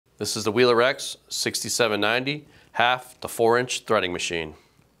This is the Wheeler X 6790 1/2 to 4-inch threading machine.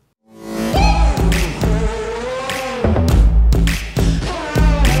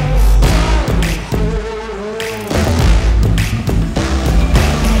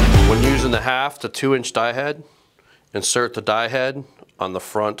 When using the 1/2 to 2-inch die head, insert the die head on the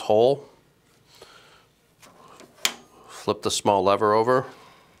front hole. Flip the small lever over.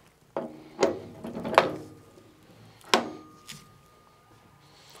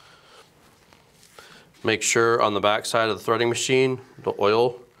 Make sure on the back side of the threading machine, the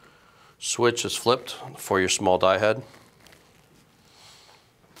oil switch is flipped for your small die head.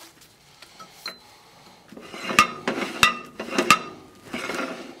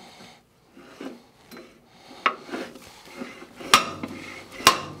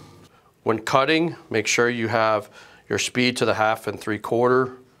 When cutting, make sure you have your speed to the 1/2 and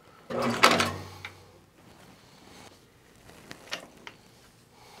 3/4.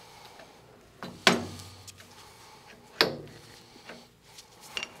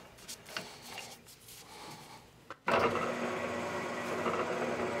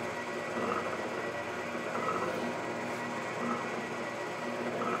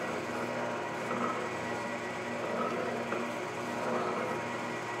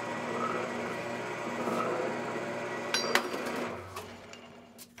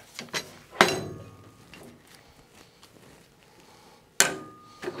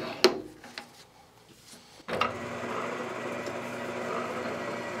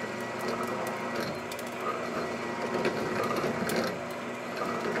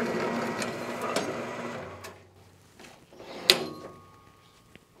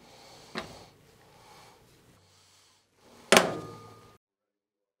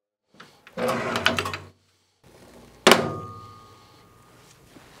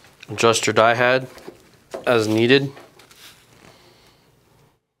 Adjust your die head as needed.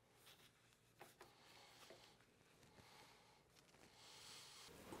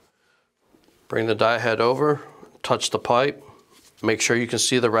 Bring the die head over, touch the pipe, make sure you can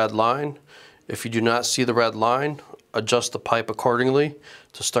see the red line. If you do not see the red line, adjust the pipe accordingly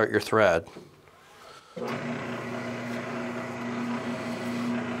to start your thread.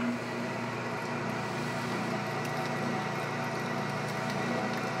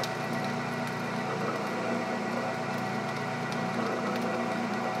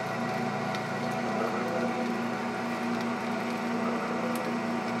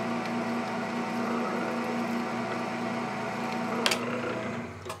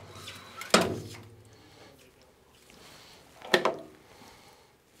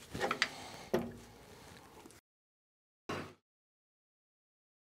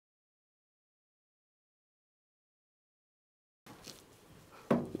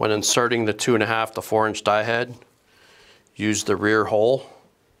 When inserting the 2.5 to 4-inch die head, use the rear hole.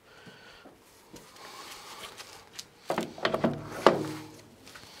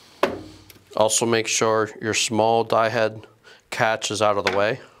 Also make sure your small die head catch is out of the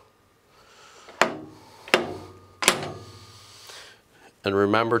way. And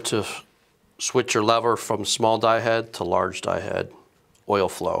remember to switch your lever from small die head to large die head, oil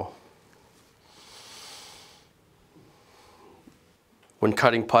flow. When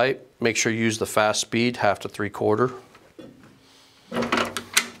cutting pipe, make sure you use the fast speed, 1/2 to 3/4.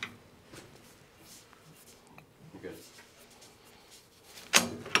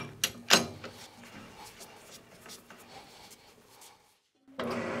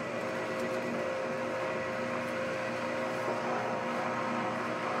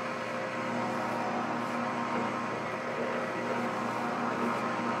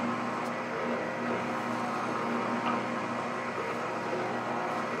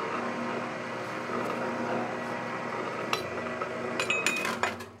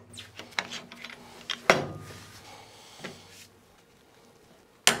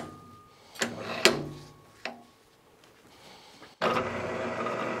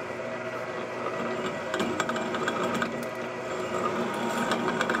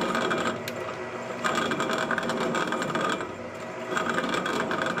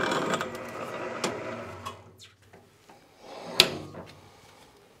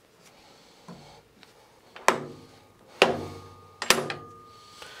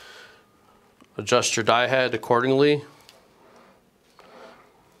 Adjust your die head accordingly.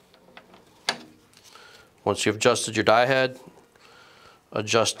 Once you've adjusted your die head,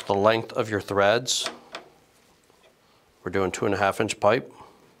 adjust the length of your threads. We're doing 2.5-inch pipe.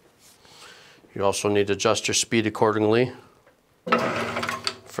 You also need to adjust your speed accordingly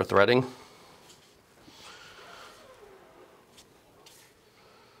for threading.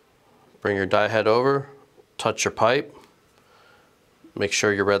 Bring your die head over, touch your pipe, Make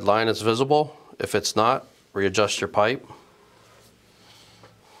sure your red line is visible. If it's not, readjust your pipe.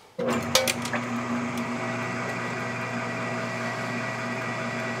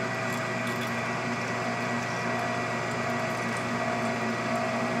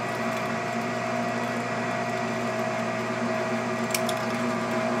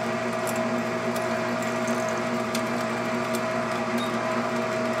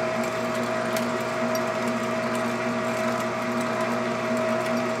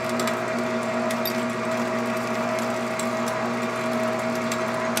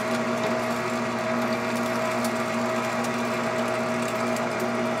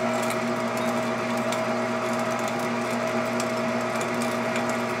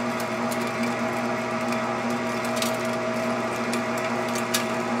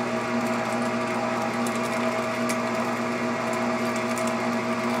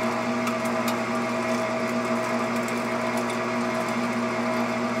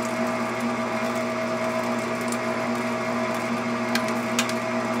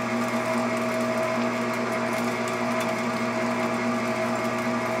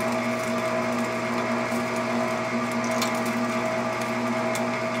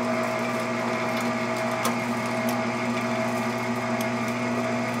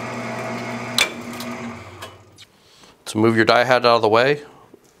 To move your die head out of the way,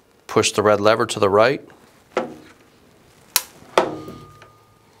 push the red lever to the right.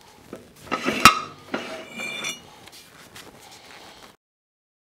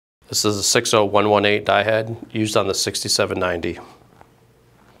 This is a 60118 die head used on the 6790.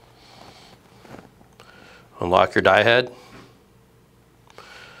 Unlock your die head.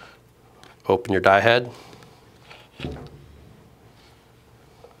 Open your die head.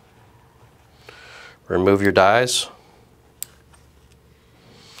 Remove your dies.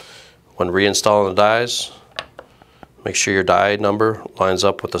 When reinstalling the dies, make sure your die number lines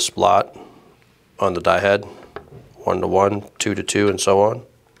up with the slot on the die head, 1 to 1, 2 to 2, and so on.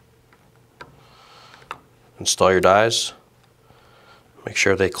 Install your dies. Make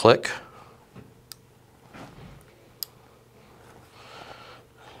sure they click.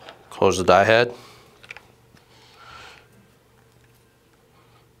 Close the die head.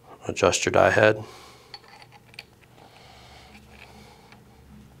 Adjust your die head.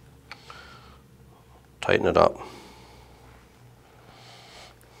 Tighten it up.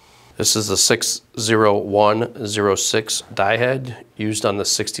 This is the 60106 die head used on the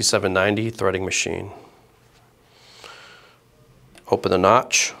 6790 threading machine. Open the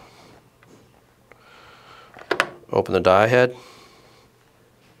notch. Open the die head.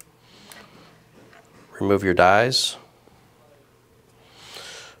 Remove your dies.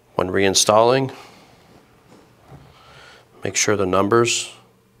 When reinstalling, make sure the numbers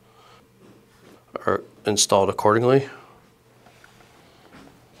are installed accordingly.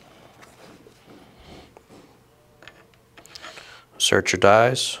 Insert your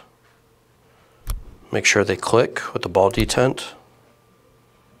dies. Make sure they click with the ball detent.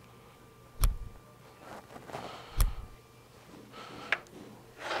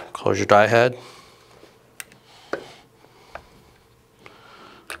 Close your die head.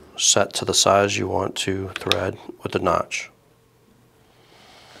 Set to the size you want to thread with the notch.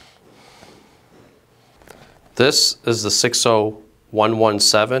 This is the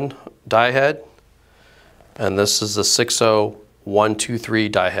 60117 die head, and this is the 60123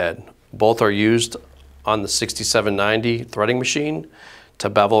 die head. Both are used on the 6790 threading machine to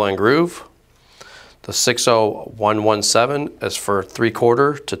bevel and groove. The 60117 is for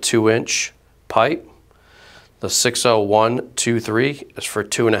 3/4 to 2-inch pipe. The 60123 is for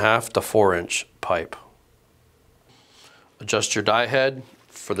 2.5 to 4-inch pipe. Adjust your die head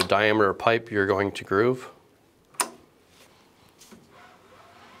for the diameter pipe you're going to groove.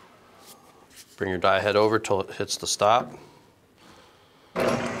 Bring your die head over till it hits the stop.